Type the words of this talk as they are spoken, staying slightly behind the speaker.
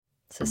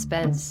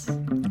Suspense.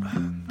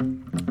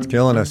 It's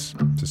killing us.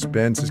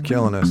 Suspense is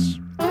killing us.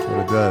 That's what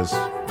it does.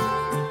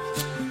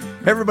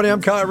 Hey everybody, I'm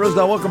Kyle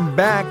Rosedale. Welcome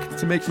back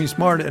to Make Me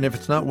Smart. And if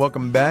it's not,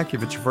 welcome back.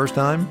 If it's your first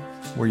time,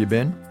 where you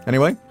been?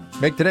 Anyway,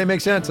 make today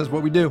make sense. That's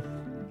what we do.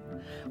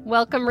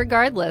 Welcome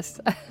regardless.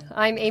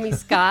 I'm Amy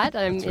Scott.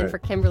 I'm in right. for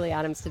Kimberly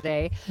Adams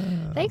today.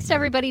 Thanks to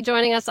everybody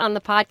joining us on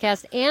the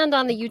podcast and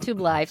on the YouTube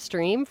live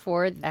stream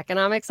for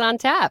Economics on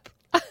Tap.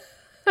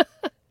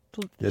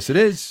 Yes, it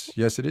is.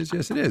 Yes, it is.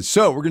 Yes, it is.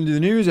 So we're going to do the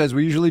news as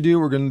we usually do.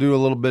 We're going to do a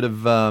little bit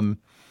of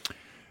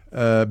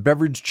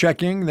beverage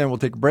checking. Then we'll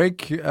take a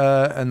break,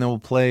 and then we'll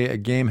play a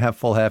game, half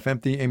full, half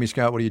empty. Amy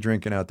Scott, what are you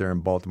drinking out there in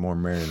Baltimore,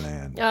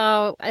 Maryland?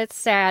 Oh, it's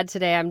sad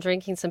today. I'm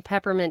drinking some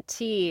peppermint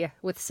tea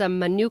with some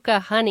Manuka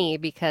honey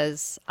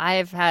because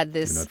I've had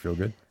this. Do you not feel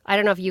good? I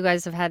don't know if you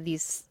guys have had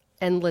these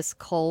endless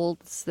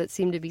colds that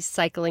seem to be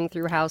cycling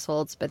through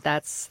households, but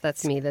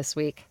that's me this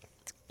week.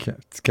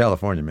 It's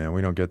California, man.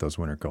 We don't get those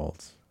winter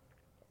colds.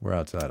 We're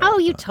outside. all Oh,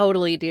 the you time.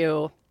 totally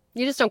do.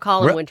 You just don't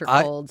call them winter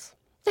colds.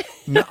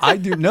 No, I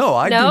do. No,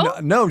 I No? do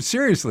not. No,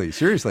 seriously.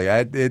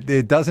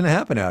 It doesn't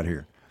happen out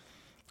here.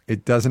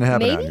 It doesn't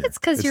happen out Maybe here. it's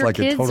because your like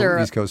a kids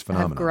total East Coast have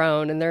phenomenon.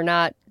 grown and they're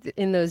not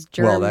in those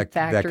germ that could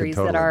factories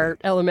that totally are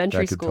be.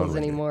 elementary That could schools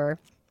totally be. anymore.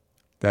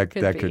 That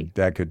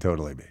could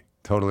totally be.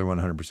 Totally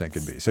 100%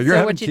 could be. So you're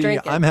having what you tea.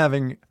 drinking? I'm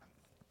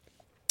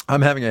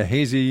having a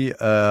hazy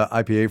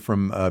IPA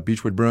from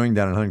Beechwood Brewing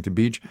down in Huntington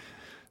Beach.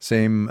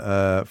 Same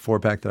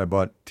 4-pack that I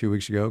bought 2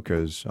 weeks ago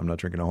because I'm not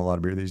drinking a whole lot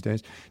of beer these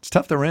days. It's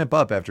tough to ramp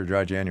up after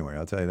dry January.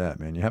 I'll tell you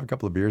that, man. You have a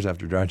couple of beers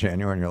after dry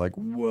January and you're like,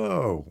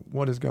 whoa,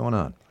 what is going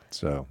on?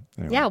 So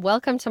anyway. Yeah,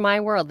 welcome to my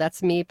world.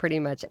 That's me pretty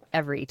much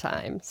every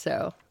time.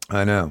 So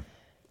I know.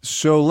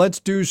 So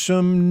let's do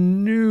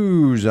some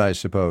news, I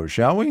suppose,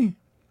 shall we?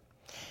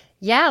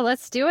 yeah,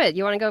 let's do it.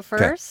 You want to go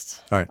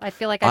first? All right. I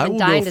feel like I I've been will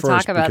dying go to talk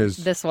first about because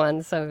this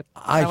one, so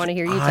I want to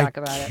hear you talk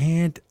about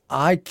it.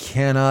 I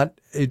cannot.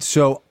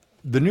 So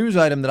the news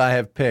item that I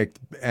have picked,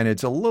 and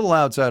it's a little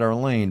outside our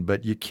lane,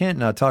 but you can't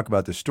not talk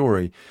about the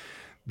story.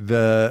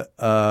 The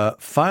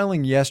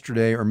filing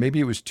yesterday, or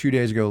maybe it was 2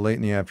 days ago, late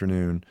in the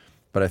afternoon,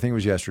 but I think it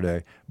was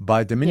yesterday,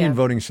 by Dominion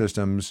Voting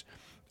Systems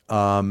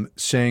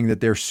saying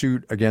that their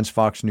suit against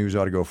Fox News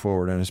ought to go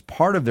forward. And as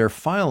part of their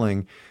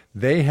filing,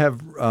 they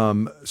have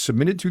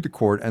submitted to the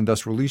court and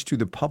thus released to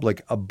the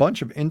public a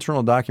bunch of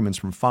internal documents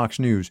from Fox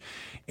News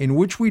in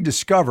which we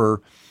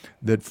discover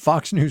that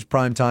Fox News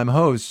primetime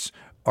hosts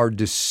are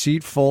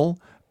deceitful,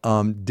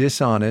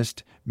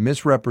 dishonest,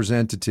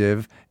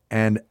 misrepresentative,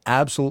 and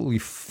absolutely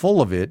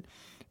full of it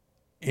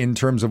in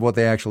terms of what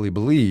they actually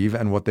believe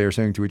and what they are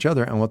saying to each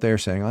other and what they are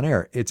saying on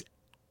air. It's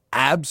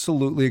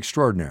absolutely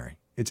extraordinary.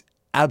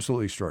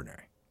 Absolutely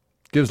extraordinary.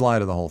 Gives lie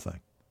to the whole thing.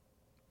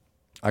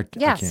 I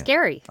can't.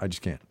 Scary. I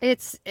just can't.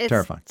 It's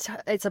terrifying.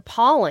 It's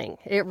appalling.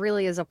 It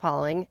really is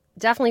appalling.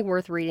 Definitely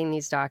worth reading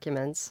these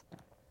documents.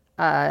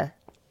 The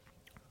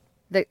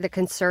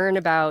concern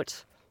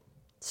about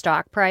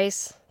stock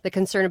price, the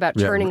concern about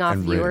turning off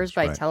viewers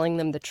by telling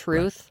them the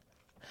truth.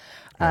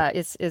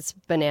 It's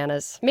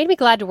bananas. Made me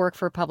glad to work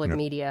for public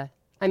media.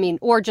 I mean,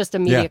 or just a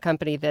media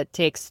company that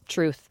takes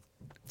truth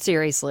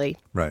seriously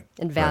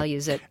and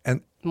values it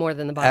more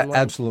than the bottom line.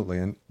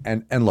 Absolutely.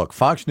 And look,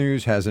 Fox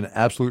News has an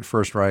absolute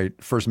First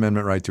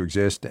Amendment right to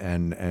exist,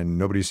 and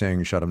nobody's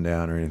saying shut them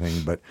down or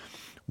anything. But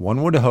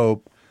one would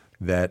hope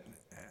that,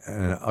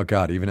 oh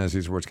God, even as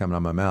these words come out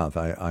of my mouth,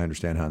 I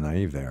understand how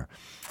naive they are.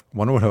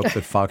 One would hope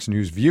that Fox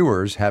News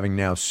viewers, having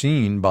now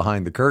seen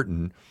behind the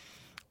curtain,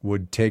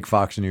 would take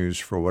Fox News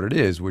for what it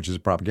is, which is a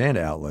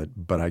propaganda outlet,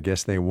 but I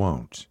guess they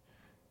won't.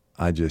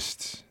 I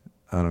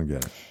don't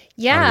get it.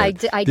 Yeah,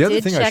 I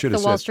did check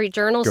the Wall Street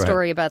Journal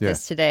story about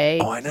this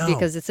today. Oh, I know.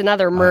 Because it's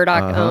another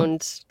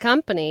Murdoch-owned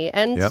company.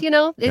 And,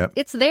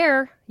 it's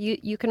there.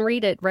 You can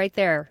read it right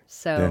there.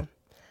 So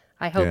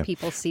I hope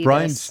people see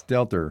Brian this.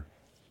 Stelter.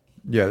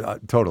 Yeah,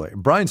 totally.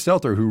 Brian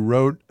Stelter, who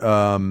wrote...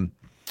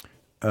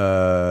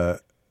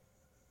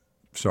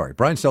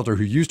 Brian Stelter,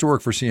 who used to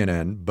work for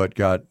CNN, but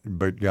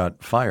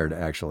got fired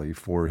actually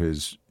for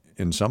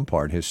in some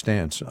part, his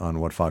stance on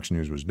what Fox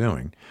News was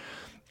doing.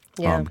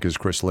 Because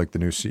Chris Lick, the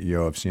new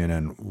CEO of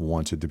CNN,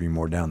 wants it to be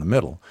more down the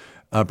middle.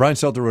 Brian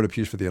Stelter wrote a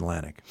piece for The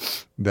Atlantic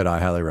that I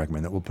highly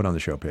recommend that we'll put on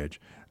the show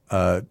page.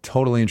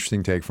 Totally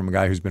interesting take from a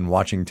guy who's been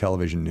watching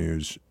television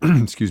news,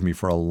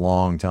 for a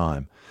long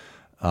time,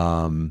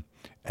 and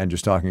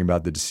just talking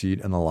about the deceit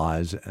and the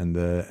lies and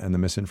the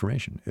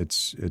misinformation.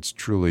 It's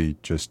truly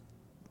just.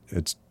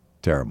 It's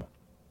terrible,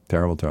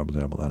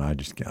 and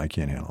I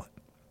can't handle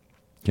it.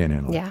 Can't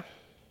handle it. Yeah.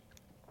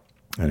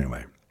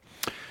 Anyway,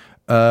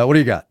 what do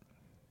you got?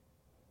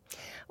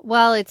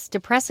 Well, it's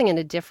depressing in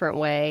a different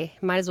way.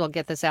 Might as well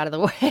get this out of the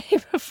way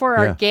before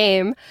our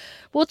game.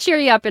 We'll cheer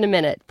you up in a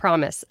minute,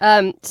 promise.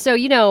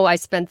 So, I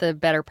spent the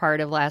better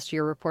part of last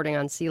year reporting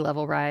on sea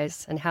level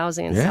rise and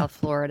housing in South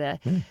Florida.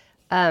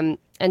 And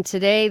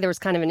today there was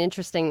kind of an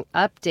interesting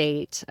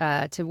update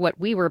to what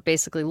we were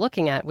basically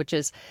looking at, which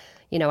is,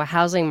 a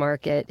housing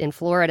market in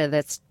Florida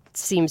that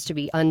seems to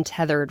be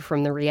untethered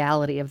from the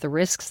reality of the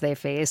risks they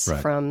face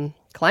from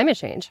climate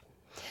change.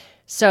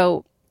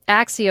 So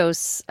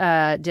Axios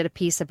did a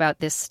piece about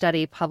this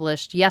study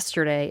published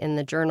yesterday in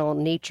the journal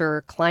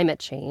Nature Climate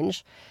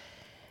Change.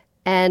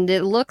 And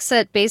it looks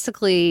at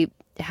basically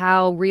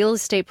how real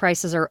estate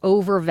prices are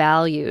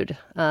overvalued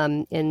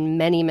in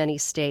many, many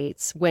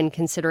states when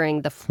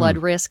considering the flood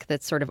risk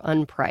that's sort of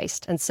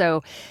unpriced. And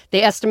so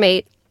they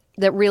estimate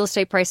that real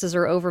estate prices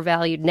are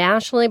overvalued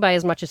nationally by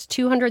as much as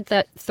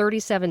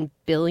 $237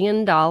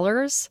 billion.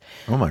 Oh,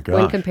 my God.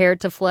 When compared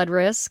to flood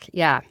risk.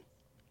 Yeah.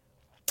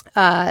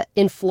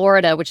 In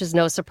Florida, which is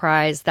no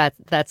surprise,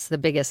 that's the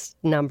biggest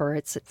number.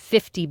 It's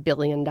 $50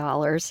 billion.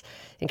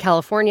 In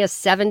California,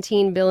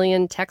 $17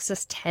 billion.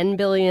 Texas, $10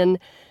 billion.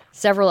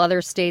 Several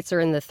other states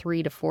are in the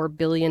 $3 to $4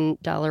 billion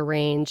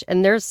range.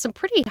 And there's some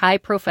pretty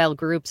high-profile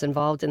groups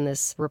involved in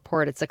this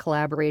report. It's a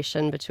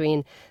collaboration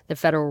between the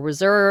Federal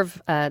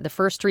Reserve, the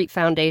First Street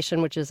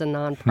Foundation, which is a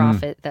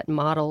nonprofit that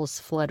models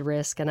flood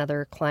risk and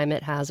other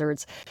climate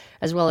hazards,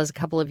 as well as a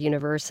couple of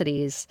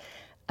universities.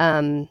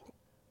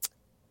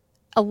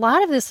 A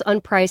lot of this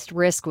unpriced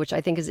risk, which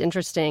I think is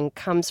interesting,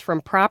 comes from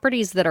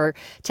properties that are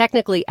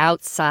technically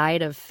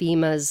outside of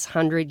FEMA's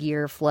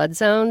 100-year flood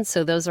zone.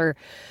 So those are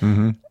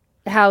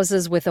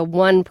houses with a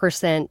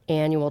 1%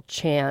 annual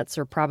chance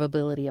or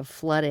probability of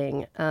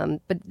flooding.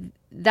 But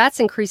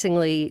that's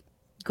increasingly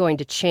going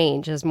to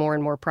change as more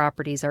and more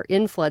properties are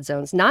in flood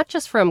zones, not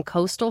just from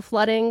coastal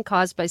flooding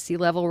caused by sea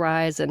level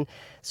rise and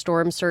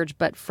storm surge,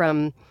 but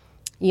from,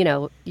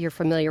 you're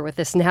familiar with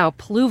this now,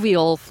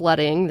 pluvial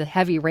flooding, the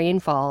heavy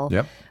rainfall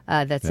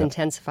that's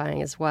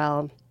intensifying as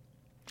well.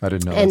 I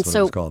didn't know that's what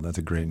it was called. That's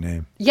a great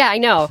name. Yeah, I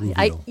know.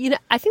 I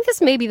think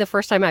this may be the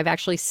first time I've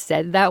actually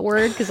said that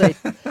word because I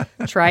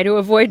try to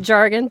avoid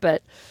jargon,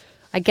 but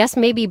I guess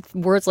maybe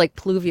words like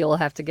pluvial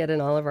have to get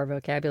in all of our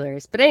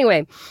vocabularies. But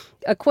anyway,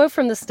 a quote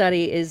from the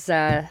study is,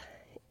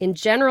 in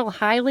general,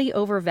 highly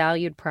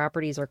overvalued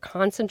properties are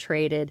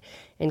concentrated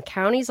in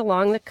counties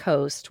along the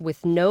coast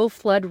with no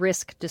flood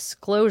risk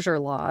disclosure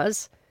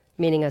laws,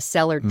 meaning a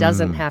seller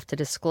doesn't have to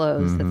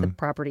disclose that the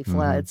property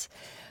floods.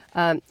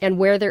 And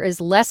where there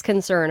is less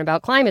concern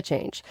about climate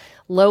change.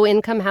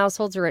 Low-income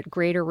households are at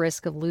greater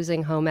risk of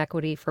losing home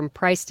equity from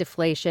price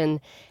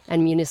deflation,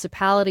 and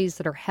municipalities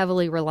that are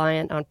heavily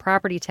reliant on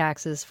property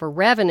taxes for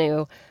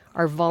revenue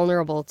are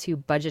vulnerable to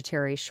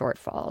budgetary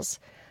shortfalls,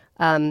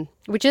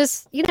 which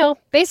is,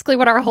 basically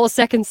what our whole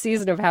second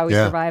season of How We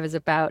Survive is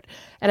about.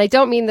 And I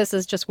don't mean this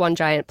as just one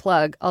giant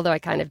plug, although I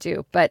kind of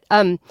do. But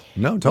no,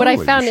 totally. What I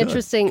found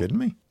interesting... Kidding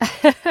me?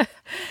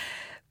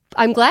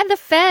 I'm glad the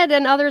Fed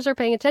and others are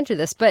paying attention to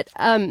this, but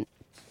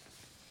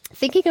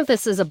thinking of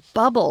this as a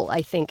bubble,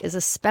 I think, is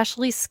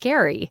especially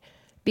scary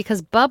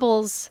because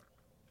bubbles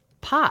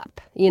pop,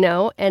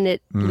 and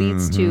it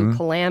leads to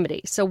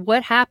calamity. So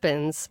what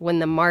happens when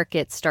the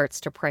market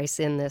starts to price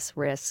in this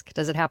risk?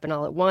 Does it happen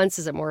all at once?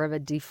 Is it more of a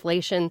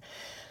deflation?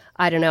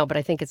 I don't know, but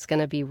I think it's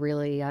going to be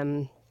really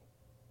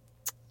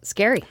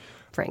scary,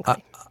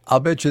 frankly.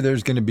 I'll bet you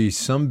there's going to be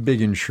some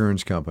big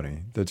insurance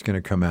company that's going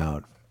to come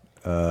out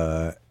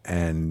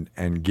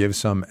and give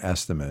some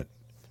estimate,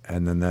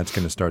 and then that's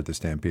going to start the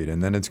stampede.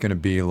 And then it's going to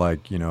be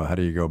like, how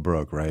do you go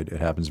broke, right? It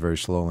happens very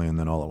slowly and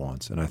then all at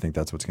once. And I think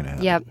that's what's going to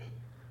happen. Yep.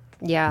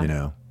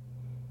 Yeah.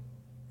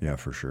 Yeah,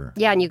 for sure.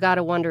 Yeah, and you got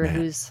to wonder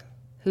who's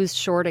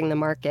shorting the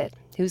market,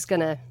 who's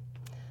going to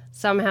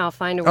somehow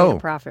find a way to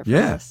profit from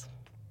this.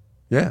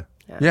 Yeah,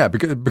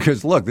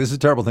 because look, this is a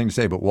terrible thing to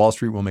say, but Wall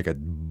Street will make a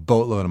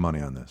boatload of money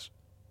on this.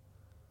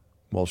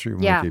 Wall Street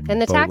will make a boatload of money.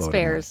 And the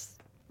taxpayers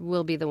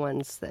will be the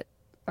ones that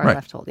are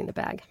left holding the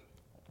bag.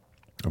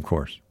 Of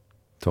course.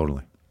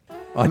 Totally.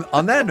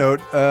 On that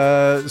note,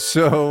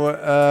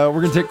 we're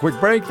going to take a quick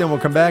break, then we'll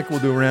come back. We'll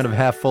do a round of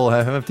half full,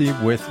 half empty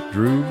with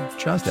Drew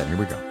Chostad. Here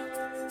we go.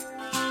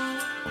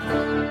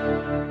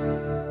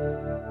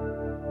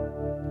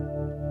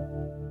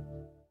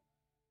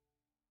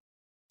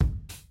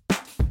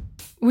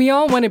 We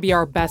all want to be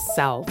our best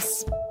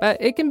selves,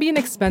 but it can be an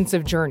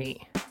expensive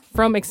journey.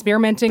 From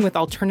experimenting with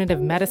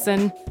alternative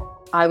medicine,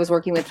 I was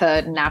working with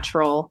a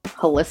natural,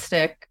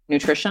 holistic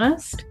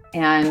nutritionist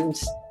and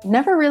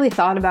never really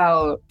thought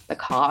about the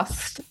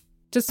cost.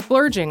 To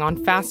splurging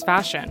on fast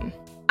fashion.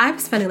 I'm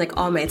spending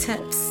all my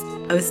tips.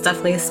 I was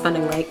definitely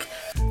spending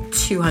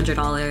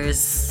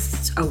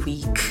 $200 a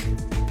week.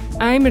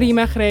 I'm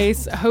Rima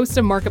Reis, host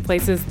of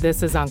Marketplace's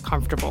This Is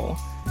Uncomfortable.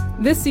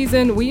 This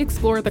season, we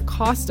explore the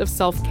cost of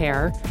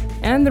self-care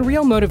and the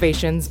real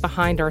motivations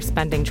behind our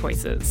spending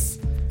choices.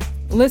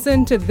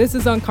 Listen to This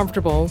Is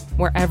Uncomfortable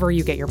wherever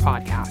you get your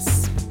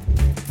podcasts.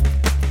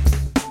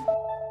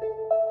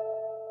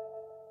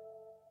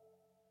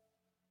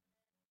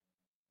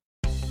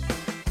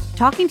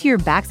 Talking to your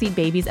backseat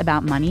babies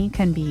about money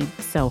can be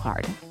so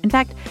hard. In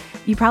fact,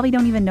 you probably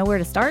don't even know where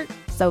to start.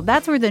 So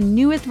that's where the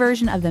newest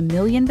version of the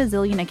Million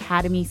Bazillion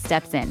Academy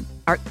steps in,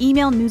 our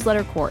email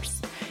newsletter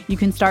course. You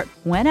can start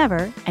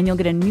whenever, and you'll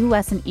get a new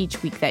lesson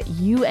each week that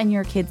you and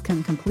your kids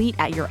can complete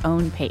at your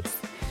own pace.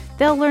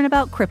 They'll learn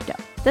about crypto,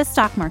 the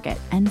stock market,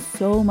 and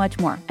so much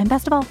more. And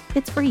best of all,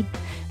 it's free.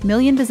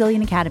 Million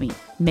Bazillion Academy,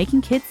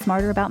 making kids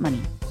smarter about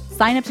money.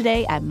 Sign up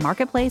today at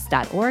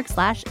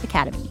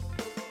marketplace.org/academy.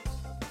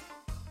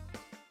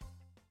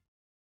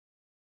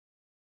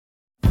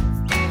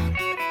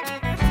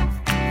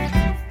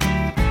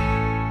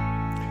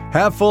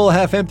 Half full,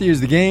 half empty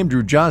is the game.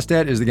 Drew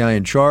Jostad is the guy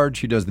in charge.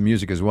 He does the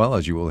music as well,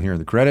 as you will hear in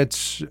the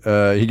credits.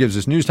 He gives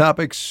us news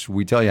topics.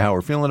 We tell you how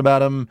we're feeling about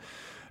them.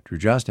 Drew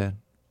Jostad,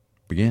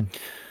 begin.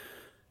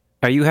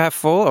 Are you half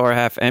full or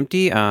half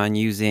empty on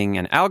using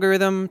an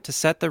algorithm to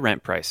set the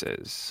rent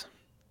prices?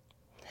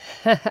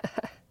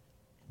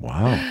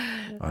 Wow.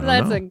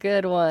 That's a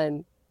good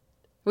one.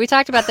 We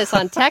talked about this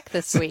on Tech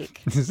this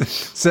week.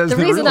 Says The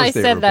reason real I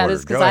estate said that reporter.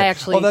 is because Go I ahead.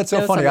 actually Oh, that's so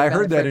know funny. something I about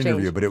heard it that for a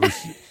interview, change. but it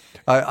was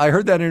I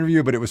heard that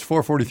interview, but it was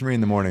 4:43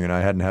 in the morning, and I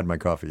hadn't had my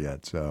coffee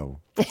yet, so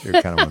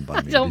it kind of went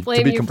by me. Don't blame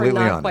to be you for completely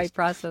not honest. quite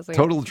processing.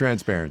 Total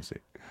transparency.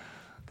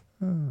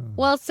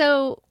 Well,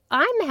 so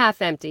I'm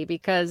half empty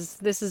because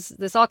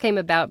this all came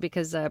about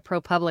because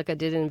ProPublica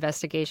did an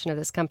investigation of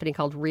this company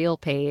called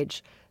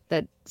RealPage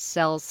that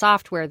sells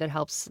software that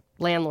helps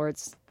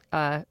landlords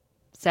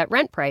set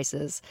rent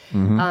prices.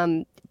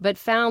 But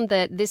found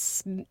that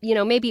this,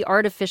 may be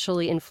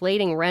artificially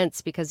inflating rents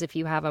because if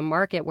you have a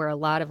market where a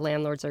lot of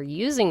landlords are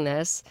using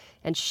this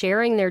and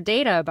sharing their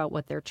data about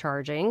what they're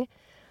charging,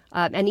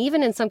 and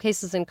even in some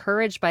cases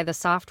encouraged by the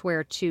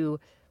software to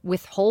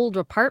withhold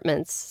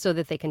apartments so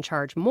that they can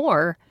charge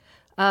more,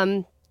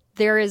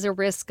 there is a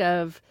risk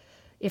of,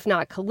 if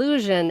not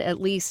collusion,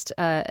 at least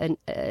an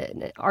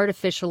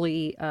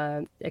artificially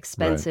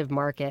expensive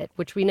market,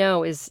 which we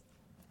know is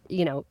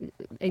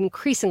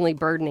increasingly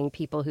burdening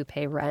people who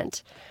pay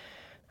rent.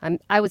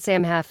 I would say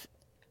I'm half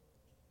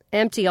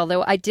empty,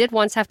 although I did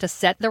once have to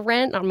set the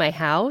rent on my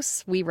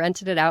house. We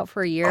rented it out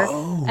for a year,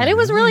 and it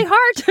was really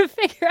hard to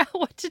figure out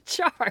what to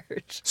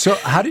charge. So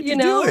how did you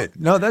do it?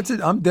 No, that's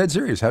it. I'm dead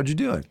serious. How'd you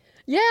do it?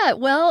 Yeah,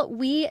 well,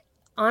 we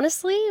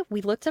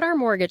looked at our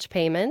mortgage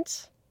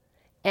payment,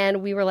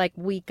 and we were like,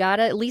 we got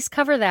to at least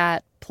cover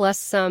that, plus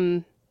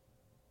some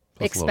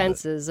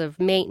expenses of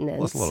maintenance.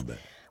 Plus a little bit.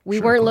 We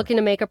Sure, weren't of course. looking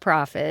to make a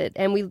profit,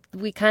 and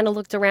we kind of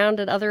looked around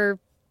at other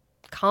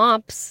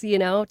comps,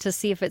 to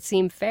see if it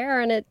seemed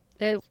fair, and it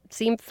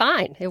seemed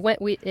fine.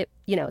 It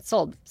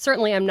sold.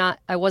 Certainly,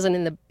 I wasn't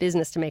in the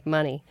business to make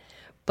money,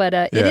 but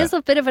it is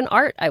a bit of an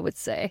art, I would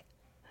say.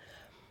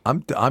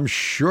 I'm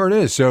sure it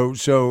is.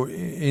 So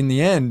in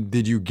the end,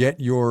 did you get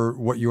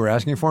what you were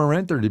asking for in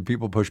rent, or did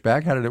people push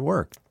back? How did it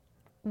work?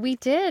 We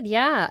did,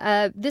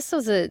 yeah. This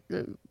was a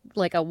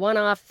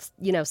one-off,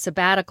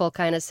 sabbatical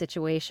kind of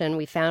situation.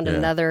 We found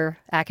another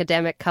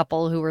academic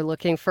couple who were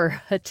looking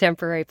for a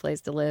temporary place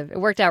to live.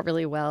 It worked out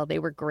really well. They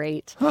were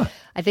great. Huh.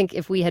 I think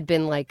if we had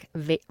been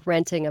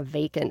renting a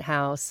vacant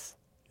house,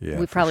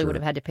 we probably would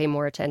have had to pay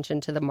more attention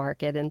to the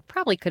market and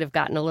probably could have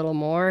gotten a little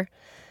more.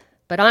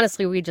 But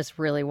honestly, we just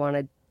really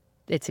wanted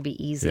it to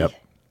be easy. Yep.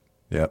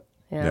 Yeah.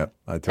 Yep.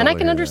 And I totally can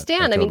hear that.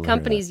 understand. totally hear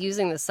companies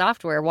using the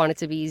software want it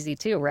to be easy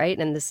too, right?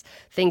 And this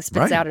thing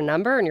spits Right. out a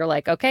number, and you're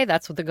like, okay,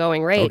 that's what the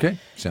going rate. Okay,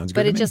 sounds good.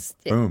 But to it me.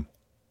 just boom.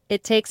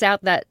 It takes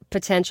out that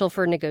potential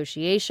for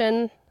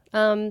negotiation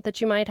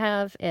that you might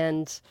have.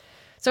 And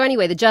so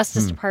anyway, the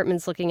Justice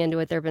Department's looking into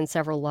it. There have been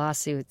several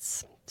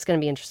lawsuits. It's going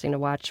to be interesting to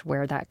watch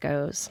where that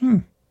goes.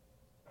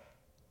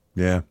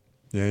 Yeah.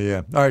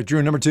 All right,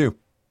 Drew, number 2.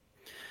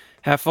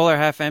 Half full or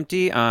half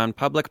empty on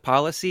public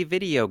policy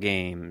video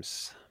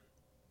games?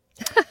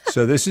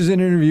 So this is an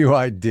interview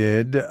I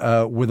did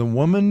with a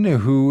woman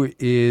who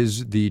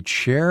is the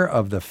chair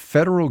of the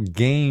Federal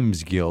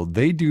Games Guild.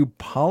 They do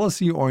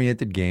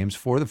policy-oriented games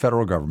for the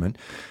federal government,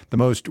 the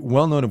most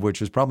well-known of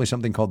which is probably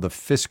something called the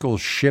Fiscal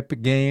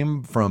Ship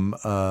game from,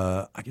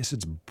 I guess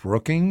it's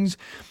Brookings.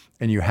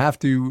 And you have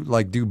to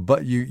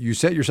you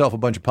set yourself a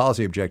bunch of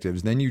policy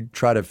objectives. Then you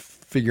try to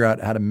figure out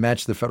how to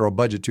match the federal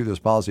budget to those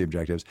policy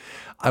objectives.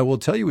 I will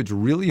tell you it's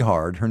really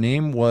hard. Her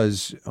name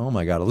was,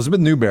 Elizabeth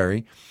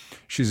Newberry.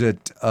 She's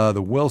at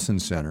the Wilson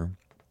Center.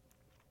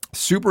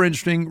 Super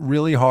interesting,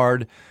 really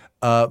hard.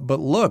 But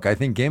look, I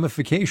think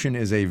gamification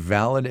is a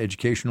valid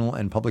educational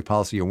and public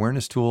policy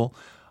awareness tool.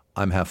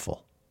 I'm half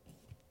full.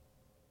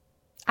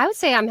 I would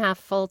say I'm half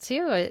full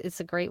too. It's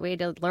a great way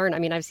to learn.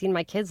 I've seen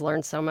my kids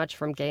learn so much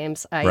from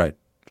games. Right.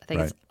 I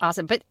think it's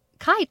awesome. But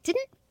Kai,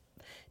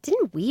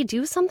 didn't we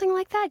do something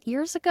like that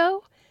years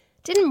ago?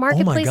 Didn't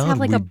Marketplace have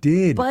like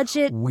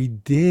budget? We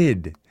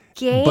did.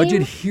 Game?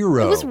 Budget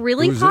Hero. It was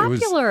really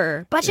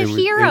popular. Budget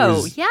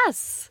Hero,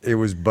 yes. It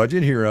was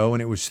Budget Hero,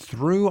 and it was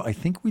through, I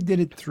think we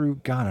did it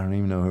through, God, I don't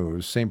even know who. It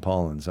was St.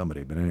 Paul and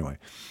somebody. But anyway,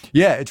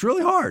 yeah, it's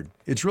really hard.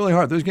 Those games are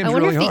really hard. I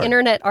wonder if the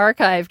Internet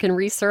Archive can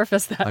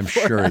resurface that I'm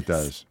for sure us. it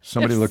does.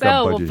 Somebody If look so,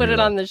 up Budget we'll put Hero. it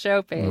on the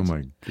show page. Oh,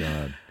 my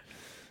God.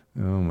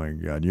 Oh, my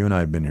God. You and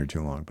I have been here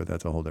too long, but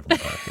that's a whole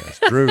different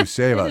podcast. Drew,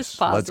 save It us.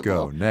 is Let's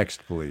go. possible.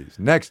 Next, please.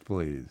 Next,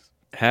 please.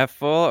 Half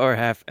full or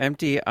half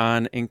empty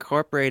on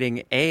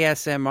incorporating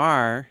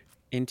ASMR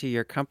into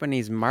your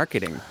company's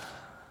marketing?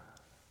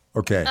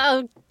 Okay.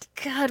 Oh,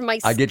 God, my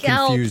I get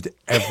scalp. confused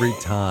every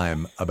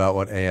time about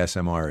what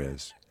ASMR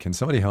is. Can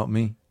somebody help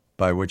me?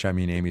 By which I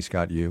mean Amy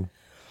Scott, you.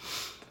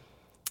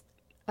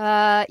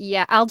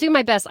 Yeah, I'll do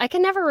my best. I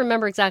can never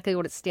remember exactly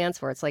what it stands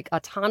for. It's like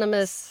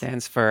autonomous.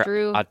 Stands for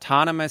Drew.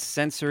 Autonomous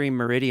Sensory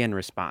Meridian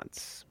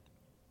Response.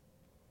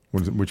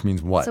 Which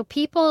means what? So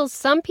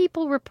some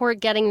people report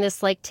getting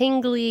this like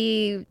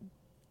tingly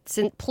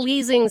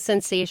pleasing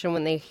sensation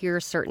when they hear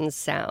certain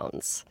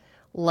sounds,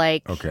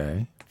 like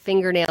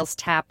fingernails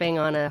tapping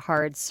on a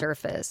hard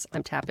surface.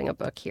 I'm tapping a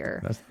book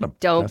here.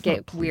 Don't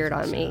get weird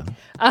on me.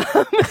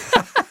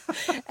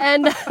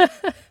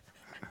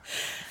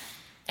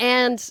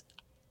 And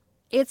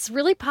it's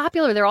really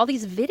popular. There are all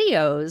these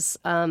videos.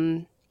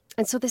 And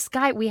so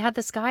we had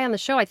this guy on the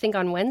show, I think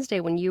on Wednesday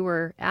when you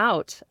were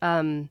out,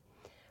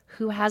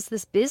 who has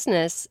this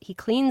business. He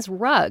cleans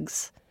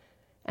rugs.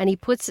 And he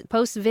posts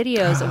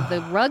videos of the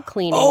rug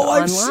cleaning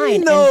online. I've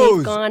seen those. And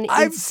they've gone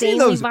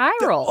insanely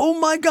viral. Oh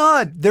my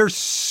God. They're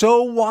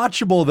so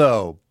watchable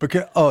though.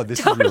 Because this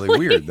is really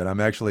weird that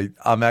I'm actually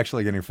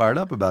getting fired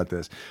up about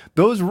this.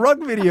 Those rug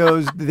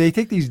videos, they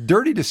take these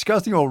dirty,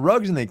 disgusting old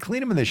rugs and they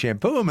clean them and they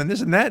shampoo them and this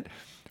and that.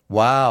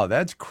 Wow,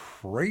 that's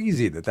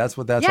crazy that's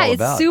what that's all about.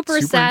 Yeah, it's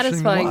super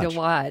satisfying to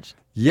watch.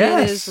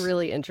 Yes. It is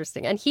really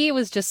interesting. And he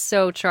was just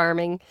so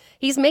charming.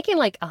 He's making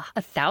like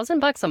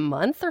 $1,000 a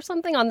month or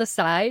something on the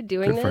side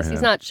doing this.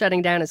 He's not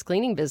shutting down his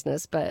cleaning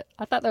business, but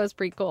I thought that was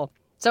pretty cool.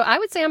 So I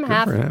would say I'm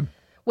half.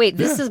 Wait,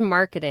 this is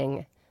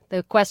marketing.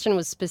 The question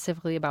was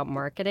specifically about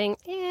marketing.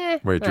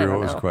 Wait, Drew, what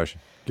was the question?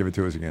 Give it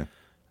to us again.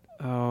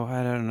 Oh,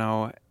 I don't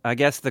know. I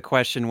guess the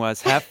question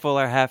was half full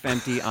or half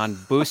empty on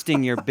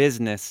boosting your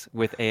business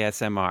with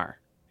ASMR.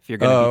 If you're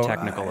going to be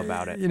technical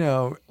about it.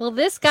 Well,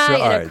 this guy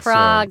in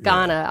Accra,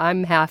 Ghana,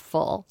 I'm half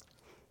full.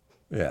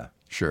 Yeah,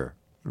 sure.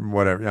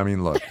 Whatever. I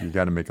mean, look, you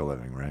got to make a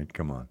living, right?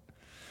 Come on.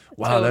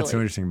 Wow, Totally. That's so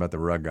interesting about the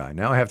rug guy.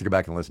 Now I have to go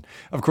back and listen.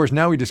 Of course,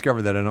 now we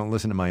discover that I don't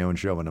listen to my own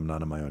show when I'm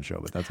not on my own show,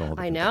 but that's a whole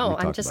different I know.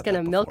 thing. I'm just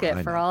going to milk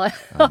it for all I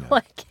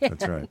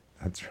can.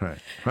 That's right.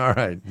 All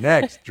right.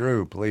 Next,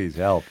 Drew, please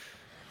help.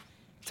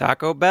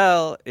 Taco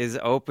Bell is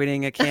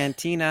opening a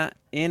cantina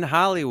in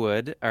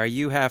Hollywood. Are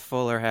you half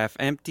full or half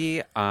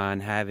empty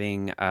on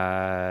having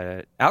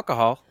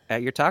alcohol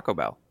at your Taco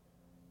Bell?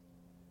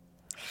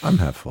 I'm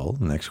half full.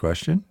 Next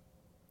question.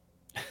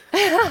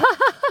 A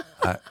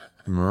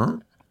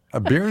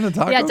beer and a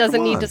taco? Yeah, it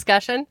doesn't need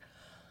discussion.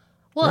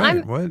 Well,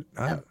 right. What?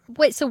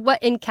 Wait, so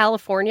what, in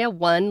California,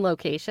 one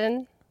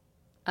location?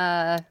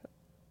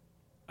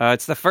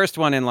 It's the first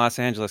one in Los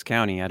Angeles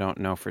County. I don't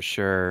know for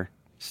sure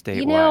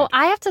statewide.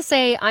 I have to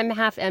say I'm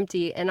half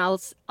empty, and I'll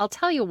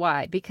tell you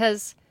why.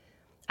 Because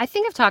I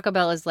think of Taco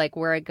Bell as like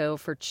where I go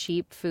for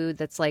cheap food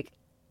that's like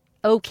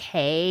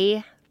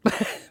okay,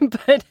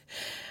 but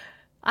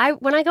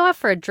when I go out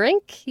for a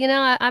drink,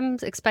 I'm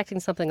expecting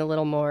something a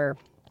little more.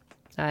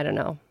 I don't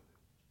know.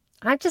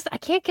 I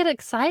can't get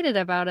excited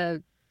about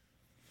a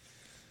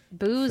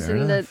booze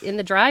in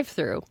the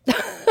drive-through.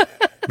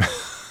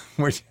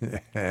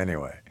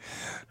 Anyway,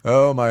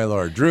 oh my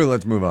Lord, Drew,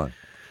 let's move on.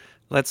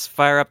 Let's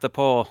fire up the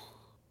poll.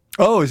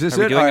 Oh, is this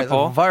it? All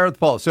right, fire up the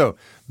poll. So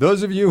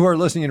those of you who are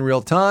listening in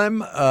real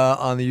time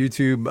on the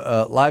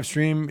YouTube live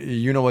stream,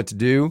 you know what to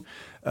do.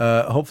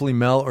 Hopefully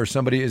Mel or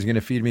somebody is going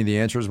to feed me the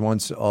answers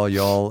once all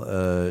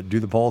y'all do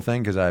the poll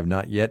thing, because I have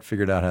not yet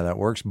figured out how that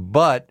works.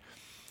 But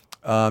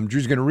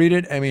Drew's going to read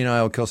it. Emmy and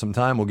I will kill some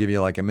time. We'll give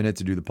you like a minute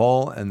to do the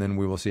poll, and then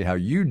we will see how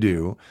you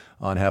do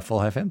on half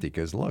full, half empty,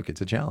 because look,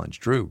 it's a challenge.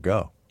 Drew,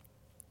 go.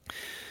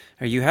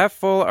 Are you half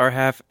full or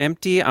half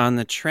empty on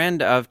the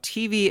trend of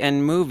TV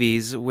and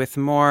movies with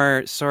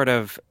more sort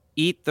of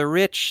eat the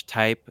rich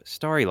type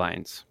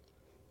storylines?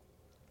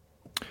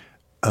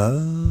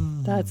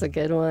 Oh. That's a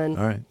good one.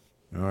 All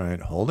right.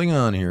 Holding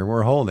on here.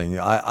 We're holding.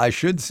 I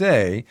should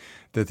say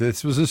that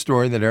this was a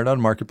story that aired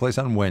on Marketplace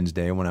on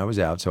Wednesday when I was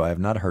out, so I have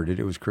not heard it.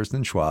 It was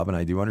Kristen Schwab, and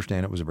I do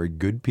understand it was a very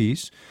good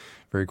piece,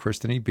 very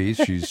Kristen-y piece.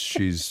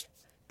 She's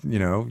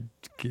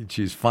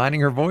she's finding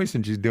her voice,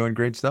 and she's doing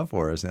great stuff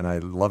for us, and I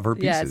love her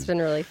pieces. Yeah, it's been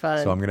really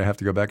fun. So I'm going to have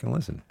to go back and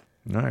listen.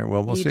 All right,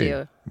 well, we'll see.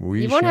 You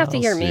won't have to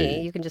hear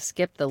me. You can just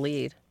skip the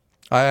lead.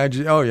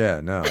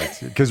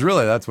 Because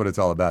really that's what it's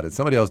all about. It's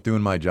somebody else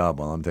doing my job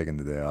while I'm taking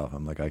the day off.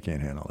 I'm like, I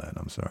can't handle that.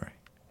 I'm sorry.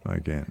 I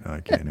can't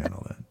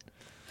handle that.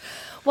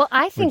 Well,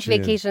 I think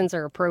vacations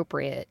are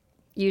appropriate.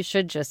 You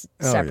should just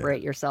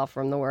separate yourself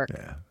from the work.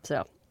 Yeah.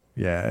 So.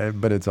 Yeah,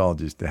 but it's all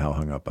just how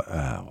hung up.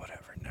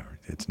 Whatever. Never.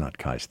 It's not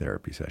Kai's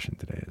therapy session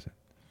today, is it?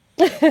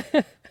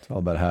 It's all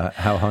about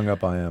how hung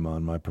up I am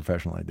on my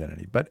professional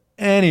identity. But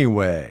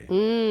anyway.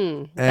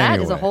 That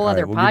is a whole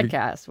other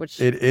podcast.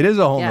 It is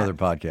a whole other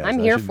podcast. I'm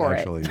here for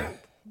it.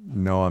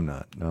 No, I'm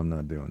not. No, I'm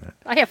not doing that.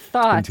 I have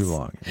thoughts.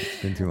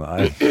 It's been too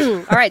long.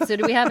 All right, so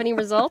do we have any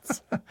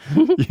results?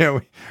 Yeah,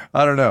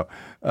 I don't know.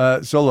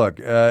 So look,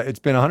 it's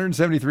been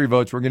 173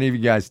 votes. We're going to give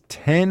you guys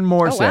 10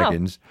 more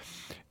seconds.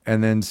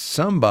 And then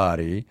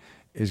somebody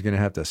is going to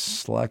have to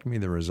slack me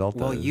the result.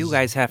 Well, you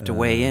guys have to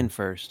weigh in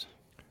first.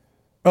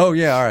 Oh,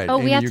 yeah, all right. Oh,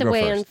 Amy, we have to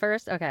weigh in in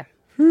first? Okay.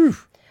 Whew.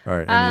 All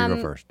right, Amy, you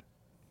go first.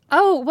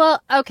 Oh,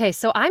 well, okay,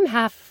 so I'm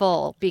half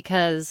full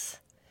because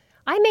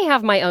I may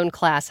have my own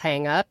class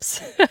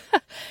hang-ups.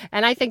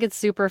 And I think it's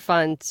super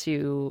fun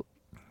to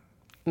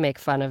make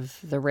fun of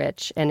the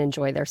rich and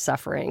enjoy their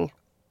suffering.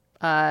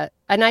 And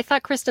I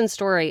thought Kristen's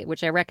story,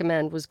 which I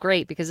recommend, was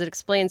great because it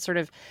explains sort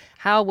of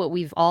how what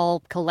we've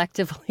all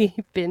collectively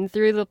been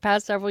through the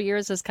past several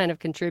years has kind of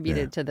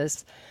contributed to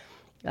this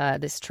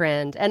this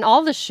trend. And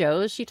all the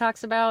shows she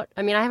talks about,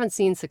 I mean, I haven't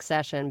seen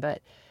Succession,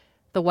 but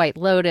The White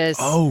Lotus.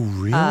 Oh,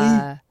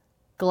 really?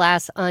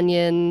 Glass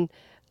Onion.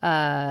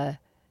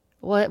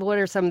 What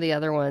are some of the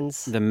other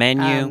ones? The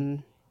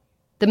Menu.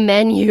 The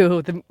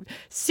Menu. The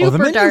super the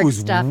Menu dark was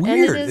stuff. And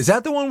weird. it Is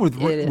that the one with?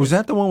 Was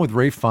that the one with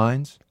Ralph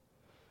Fiennes?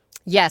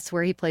 Yes,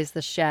 where he plays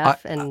the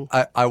chef.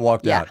 I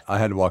walked Yeah. out. I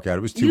had to walk out.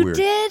 It was too You weird.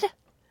 did?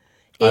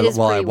 I It is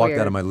walked pretty out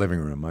weird. of my living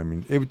room. I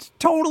mean, it was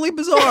totally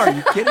bizarre. Are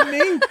you kidding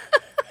me?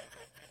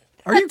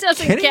 Are you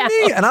doesn't kidding count.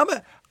 me? And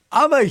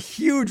I'm a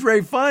huge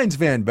Ralph Fiennes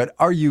fan, but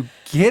are you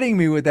kidding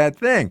me with that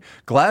thing?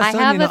 Glass I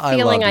have Onion, a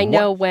feeling loved. I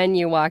know when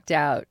you walked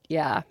out.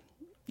 Yeah.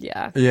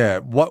 Yeah,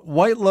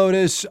 White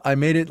Lotus, I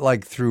made it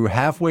like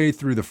halfway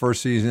through the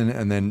first season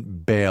and then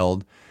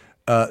bailed.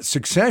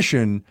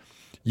 Succession,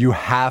 you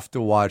have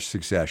to watch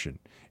Succession.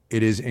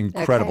 It is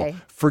incredible. Okay.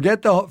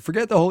 Forget the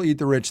whole eat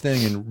the rich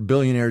thing and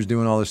billionaires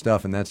doing all this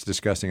stuff and that's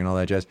disgusting and all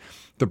that jazz.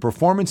 The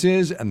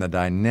performances and the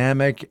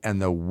dynamic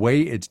and the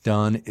way it's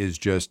done is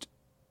just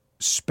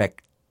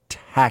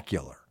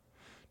spectacular.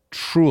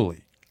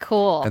 Truly.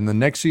 Cool. And the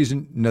next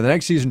season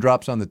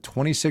drops on the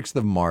 26th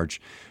of March.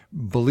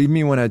 Believe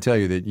me when I tell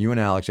you that you and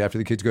Alex, after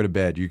the kids go to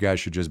bed, you guys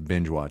should just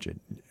binge watch it.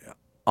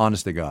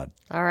 Honest to God.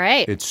 All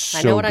right. It's so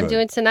I know what I'm good.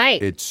 doing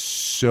tonight. It's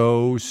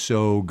so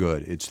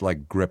good. It's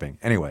like gripping.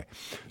 Anyway,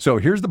 so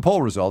here's the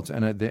poll results.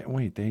 And they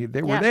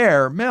were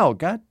there. Mel,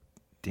 God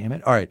damn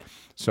it. All right.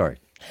 Sorry.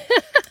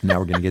 Now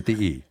we're going to get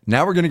the E.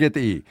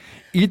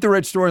 Eat the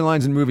Rich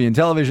storylines in movie and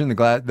television.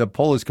 The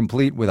poll is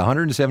complete with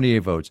 178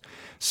 votes.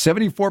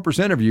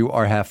 74% of you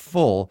are half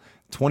full.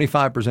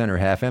 25% are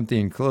half empty,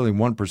 and clearly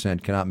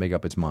 1% cannot make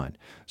up its mind.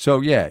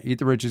 So, yeah, Eat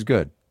the Rich is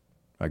good,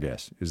 I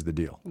guess, is the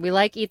deal. We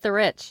like Eat the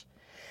Rich.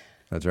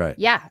 That's right.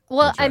 Yeah.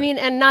 Well, That's right. I mean,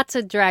 and not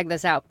to drag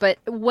this out, but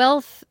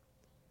wealth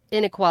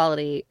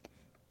inequality,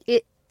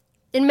 it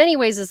in many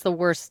ways is the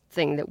worst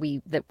thing that we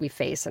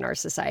face in our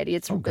society.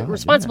 It's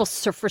responsible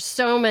for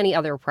so many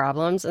other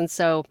problems. And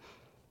so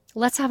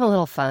let's have a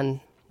little fun.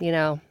 You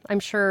know, I'm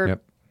sure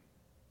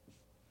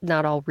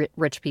not all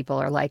rich people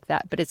are like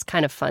that, but it's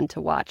kind of fun to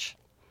watch.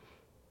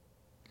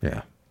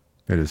 Yeah,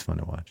 it is fun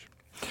to watch.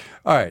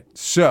 All right,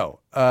 so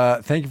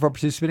thank you for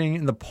participating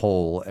in the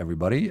poll,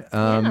 everybody.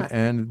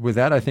 And with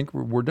that, I think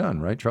we're done,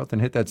 right? Charlton,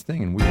 hit that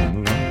sting and we will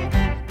move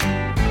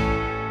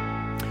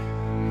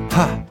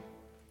on.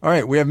 All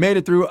right, we have made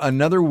it through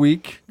another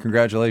week.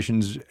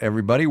 Congratulations,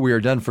 everybody. We are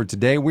done for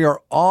today. We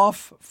are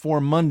off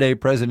for Monday,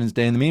 President's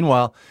Day. In the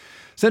meanwhile,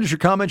 send us your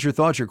comments, your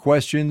thoughts, your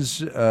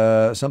questions,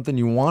 something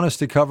you want us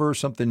to cover,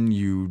 something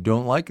you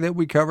don't like that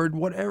we covered,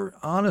 whatever.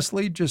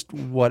 Honestly, just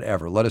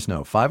whatever. Let us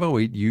know.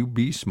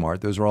 508-UB-SMART.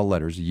 Those are all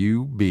letters,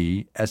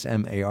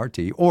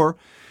 UB-SMART. Or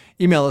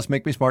email us,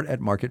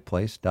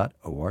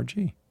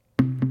 makemesmart@marketplace.org.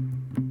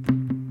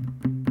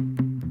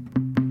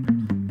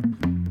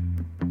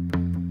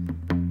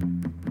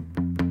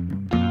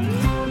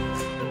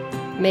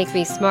 Make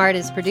Me Smart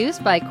is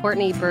produced by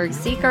Courtney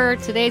Berg-Seeker.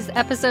 Today's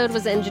episode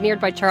was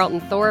engineered by Charlton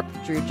Thorpe.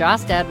 Drew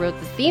Jostad wrote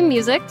the theme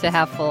music to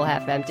Half Full,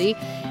 Half Empty.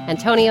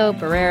 Antonio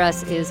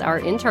Barreras is our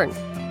intern.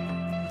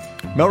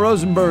 Mel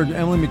Rosenberg,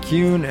 Emily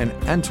McCune, and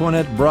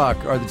Antoinette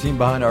Brock are the team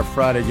behind our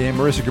Friday game.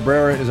 Marissa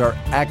Cabrera is our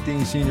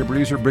acting senior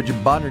producer.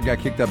 Bridget Bodner got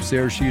kicked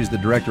upstairs. She is the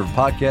director of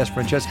podcast.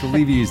 Francesca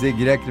Levy is the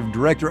executive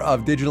director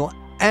of digital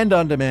and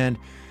on demand.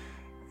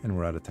 And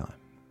we're out of time.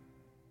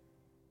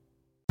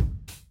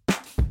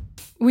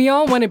 We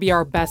all want to be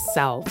our best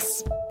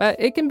selves, but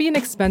it can be an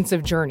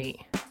expensive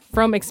journey.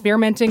 From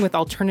experimenting with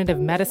alternative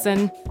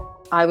medicine.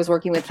 I was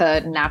working with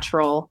a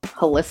natural,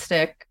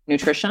 holistic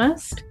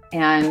nutritionist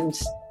and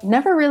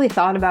never really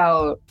thought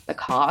about the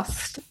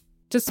cost.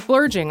 To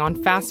splurging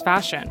on fast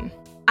fashion.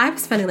 I'm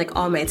spending like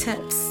all my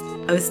tips.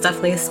 I was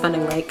definitely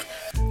spending like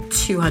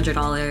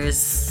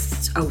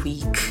 $200 a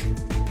week.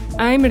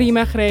 I'm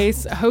Rima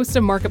Reis, host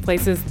of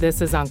Marketplace's This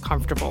Is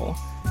Uncomfortable.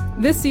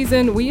 This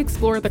season, we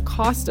explore the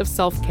cost of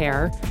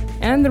self-care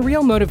and the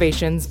real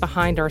motivations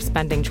behind our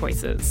spending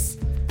choices.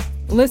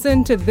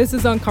 Listen to This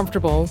Is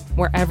Uncomfortable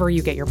wherever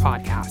you get your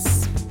podcasts.